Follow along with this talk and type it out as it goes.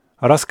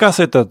Рассказ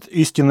этот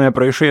 «Истинное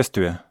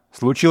происшествие»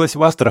 случилось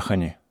в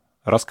Астрахани.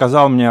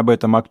 Рассказал мне об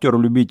этом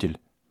актер-любитель.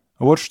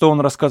 Вот что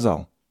он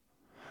рассказал.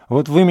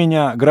 Вот вы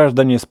меня,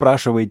 граждане,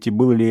 спрашиваете,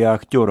 был ли я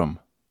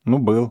актером. Ну,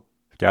 был.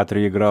 В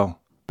театре играл.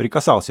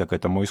 Прикасался к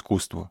этому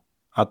искусству.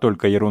 А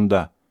только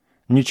ерунда.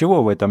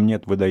 Ничего в этом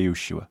нет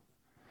выдающего.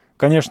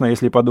 Конечно,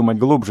 если подумать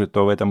глубже,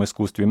 то в этом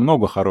искусстве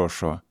много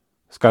хорошего.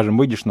 Скажем,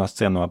 выйдешь на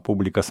сцену, а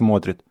публика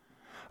смотрит.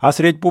 А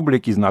средь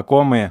публики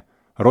знакомые,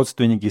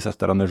 родственники со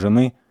стороны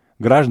жены,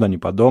 граждане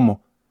по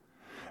дому.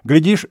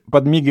 Глядишь,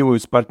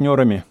 подмигивают с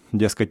партнерами,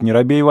 дескать, не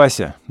робей,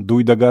 Вася,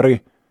 дуй до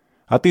горы.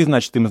 А ты,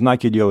 значит, им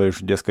знаки делаешь,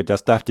 дескать,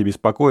 оставьте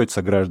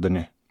беспокоиться,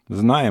 граждане.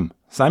 Знаем,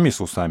 сами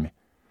с усами.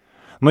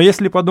 Но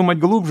если подумать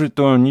глубже,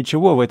 то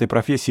ничего в этой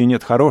профессии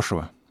нет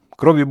хорошего.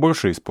 Крови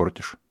больше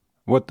испортишь.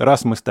 Вот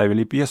раз мы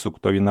ставили пьесу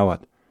 «Кто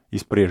виноват»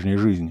 из прежней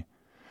жизни.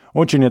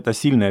 Очень это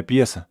сильная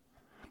пьеса.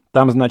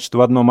 Там, значит, в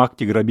одном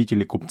акте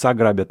грабители купца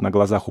грабят на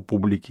глазах у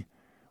публики.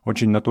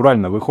 Очень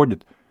натурально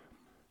выходит.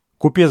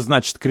 Купец,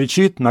 значит,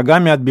 кричит,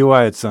 ногами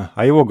отбивается,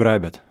 а его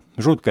грабят.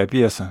 Жуткая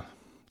пьеса.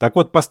 Так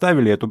вот,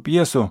 поставили эту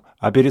пьесу,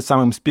 а перед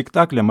самым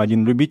спектаклем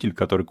один любитель,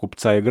 который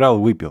купца играл,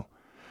 выпил.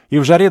 И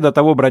в жаре до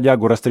того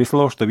бродягу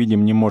растрясло, что,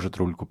 видим, не может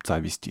руль купца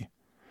вести.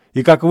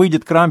 И как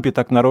выйдет к рампе,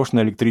 так нарочно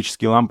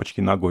электрические лампочки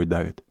ногой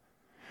давит.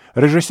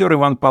 Режиссер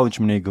Иван Павлович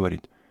мне и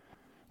говорит.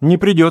 Не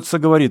придется,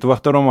 говорит, во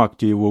втором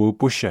акте его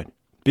выпущать.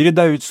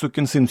 Передавит,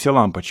 сукин сын, все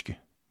лампочки.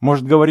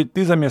 Может, говорит,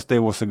 ты за место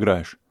его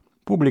сыграешь.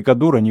 Публика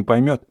дура, не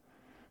поймет.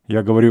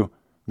 Я говорю,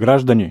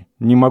 граждане,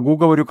 не могу,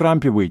 говорю, к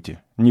рампе выйти.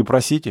 Не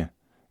просите.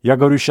 Я,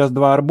 говорю, сейчас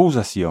 2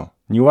 арбуза съел.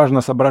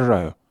 Неважно,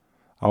 соображаю.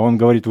 А он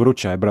говорит,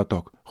 выручай,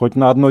 браток. Хоть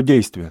на одно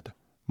действие-то.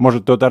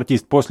 Может, тот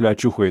артист после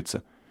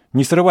очухается.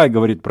 Не срывай,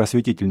 говорит,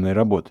 просветительной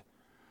работы.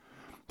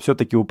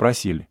 Все-таки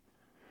упросили.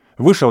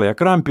 Вышел я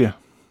к рампе.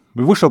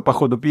 Вышел по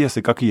ходу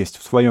пьесы, как есть,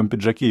 в своем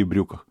пиджаке и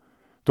брюках.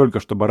 Только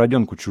что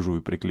бороденку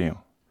чужую приклеил.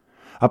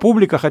 А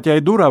публика, хотя и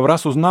дура, в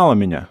раз узнала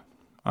меня.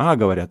 А,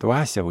 говорят,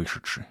 Вася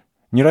вышедший.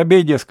 Не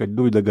робей, дескать,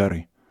 дуй до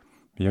горы.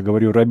 Я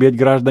говорю, робеть,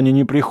 граждане,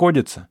 не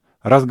приходится.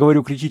 Раз,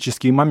 говорю,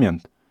 критический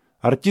момент.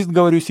 Артист,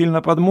 говорю, сильно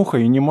под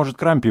мухой и не может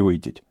к рампе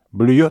выйти.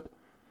 Блюет.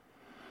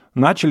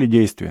 Начали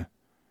действие.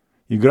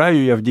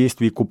 Играю я в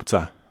действии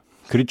купца.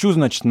 Кричу,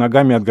 значит,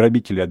 ногами от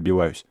грабителей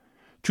отбиваюсь.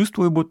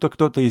 Чувствую, будто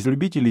кто-то из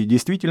любителей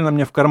действительно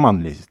мне в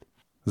карман лезет.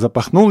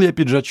 Запахнул я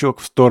пиджачок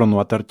в сторону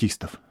от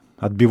артистов.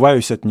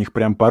 Отбиваюсь от них,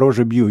 прям по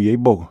роже бью,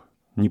 ей-богу.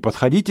 Не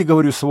подходите,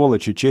 говорю,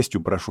 сволочи,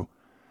 честью прошу.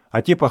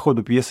 А те по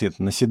ходу пьесы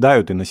это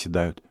наседают и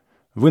наседают.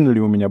 Вынули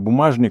у меня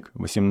бумажник,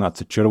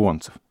 18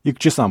 червонцев, и к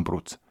часам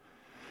прутся.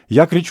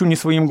 Я кричу не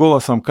своим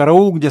голосом,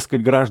 караул,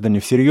 дескать, граждане,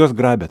 всерьез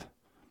грабят.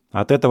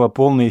 От этого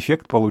полный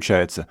эффект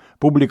получается.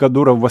 Публика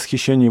дура в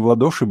восхищении в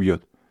ладоши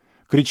бьет.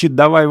 Кричит,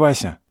 давай,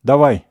 Вася,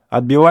 давай,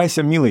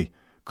 отбивайся, милый,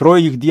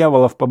 крой их,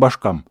 дьяволов, по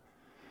башкам.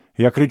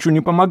 Я кричу,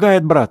 не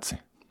помогает, братцы,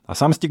 а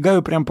сам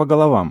стегаю прям по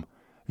головам.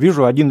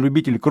 Вижу, один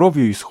любитель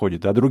кровью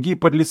исходит, а другие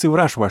подлецы в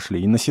раж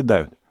вошли и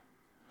наседают.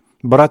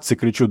 Братцы,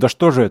 кричу, да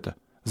что же это?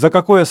 За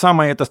какое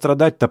самое это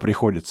страдать-то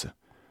приходится?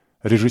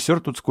 Режиссер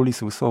тут с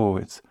кулис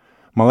высовывается.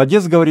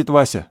 Молодец, говорит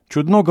Вася,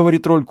 чудно,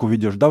 говорит, рольку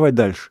ведешь, давай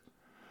дальше.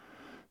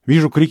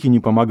 Вижу, крики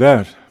не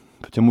помогают,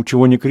 потому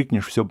чего не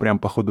крикнешь, все прям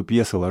по ходу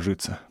пьесы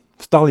ложится.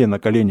 Встал я на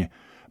колени.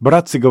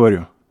 Братцы,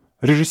 говорю,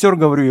 режиссер,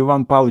 говорю,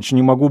 Иван Павлович,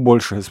 не могу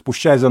больше,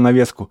 спущай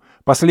занавеску.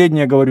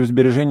 Последнее, говорю,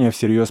 сбережение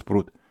всерьез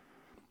прут.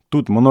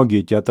 Тут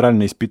многие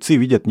театральные спецы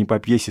видят не по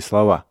пьесе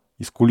слова,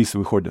 из кулис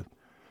выходят.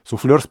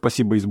 Суфлер,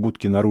 спасибо, из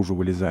будки наружу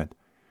вылезает.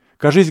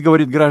 Кажись,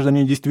 говорит,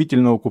 граждане,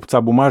 действительно у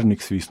купца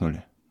бумажник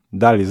свистнули.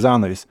 Дали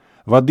занавес,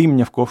 воды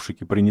мне в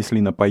ковшике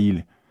принесли,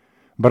 напоили.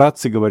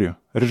 Братцы, говорю,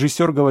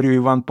 режиссер, говорю,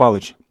 Иван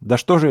Павлович, да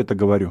что же это,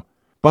 говорю?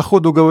 По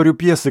ходу, говорю,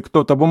 пьесы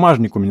кто-то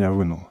бумажник у меня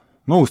вынул.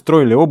 Ну,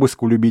 устроили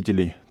обыск у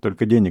любителей,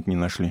 только денег не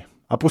нашли.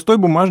 А пустой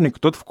бумажник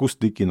кто-то в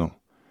кусты кинул.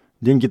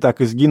 Деньги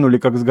так и сгинули,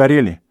 как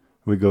сгорели.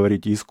 Вы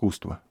говорите,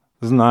 искусство.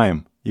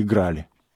 Знаем, играли.